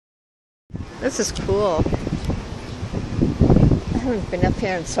This is cool. I haven't been up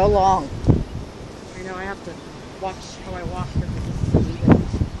here in so long. I know, I have to watch how I walk here because this is illegal.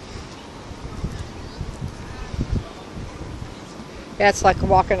 Yeah, it's like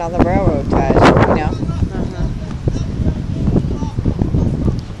walking on the railroad ties, you know.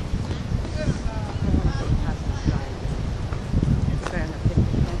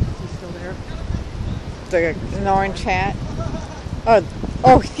 The Loren chat.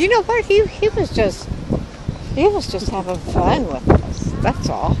 Oh, you know what? He was just having fun with us. That's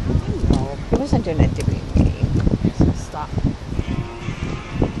all. No. He wasn't doing it to be mean. So stop.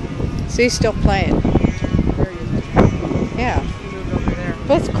 So he's still playing. There he is. Yeah. He moved over there.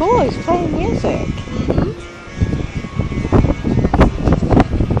 But it's cool. He's playing music.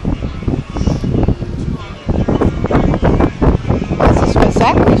 This is what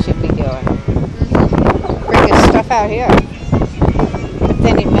Zachary should be doing. Bring his stuff out here. But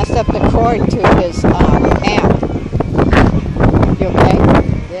then he messed up the cord to his amp. You okay?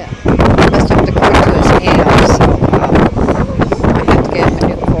 Yeah. He messed up the cord to his amp, so I have to get him a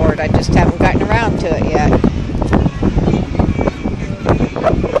new cord. I just haven't gotten around to it yet.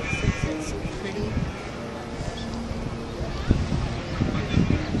 It's pretty.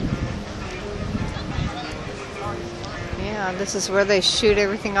 Yeah, this is where they shoot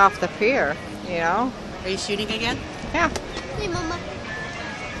everything off the pier, you know? Are you shooting again? Yeah. Hey, Mama.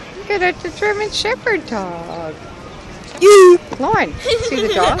 Look at it, the German Shepherd dog. You. Loren, see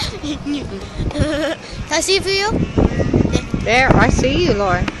the dog? Can I see it for you? There, I see you,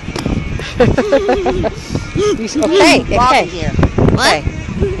 Loren. Okay, okay. Here. What? Okay.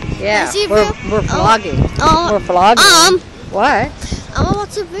 Yeah, I see it we're for you? vlogging. Oh. We're vlogging. What? I want to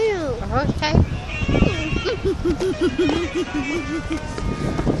watch the video. Okay.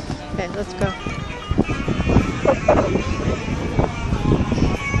 Okay, let's go.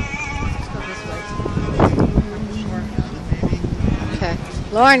 Let's go this way. Okay.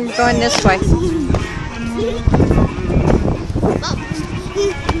 Loren, we're going this way.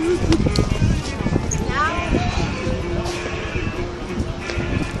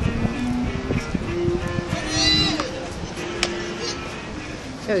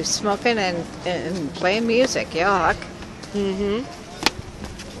 So he's smoking and playing music. Yuck.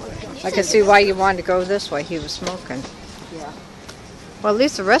 I can see why you wanted to go this way. He was smoking. Yeah. Well, at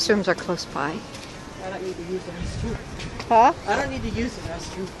least the restrooms are close by. I don't need to use the restroom. Huh? I don't need to use the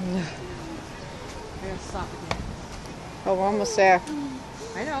restroom. I gotta stop again. Oh, we're almost there.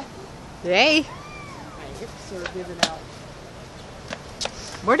 I know. Yay. My hips are giving out.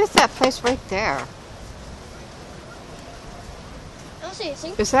 Where is that place right there? I don't see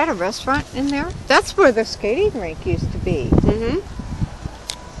anything. Is that a restaurant in there? That's where the skating rink used to be.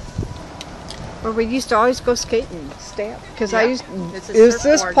 Where we used to always go skating. Stay up. Because I Yeah. used. It's a Is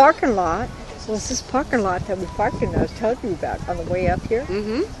this surfboard. parking lot? Was this parking lot that we parked in? I was telling you about on the way up here,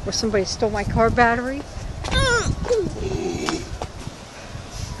 where somebody stole my car battery.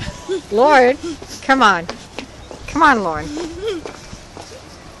 Loren, come on, Loren.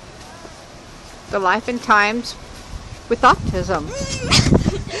 The Life and Times with Autism,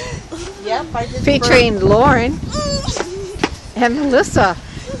 Yep, I did. featuring Loren and Melissa.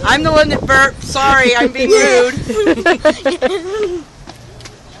 I'm the one that burped. Sorry, I'm being rude.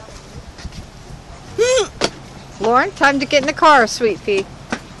 Loren, time to get in the car, sweet pea.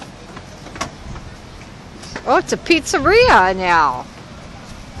 Oh, it's a pizzeria now.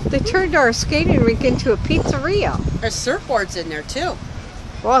 They turned our skating rink into a pizzeria. There's surfboards in there too.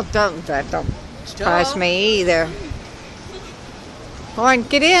 Well, that don't surprise me either. Loren,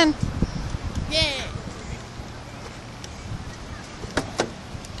 get in. Yeah.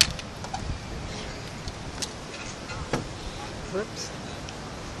 Whoops.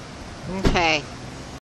 Okay.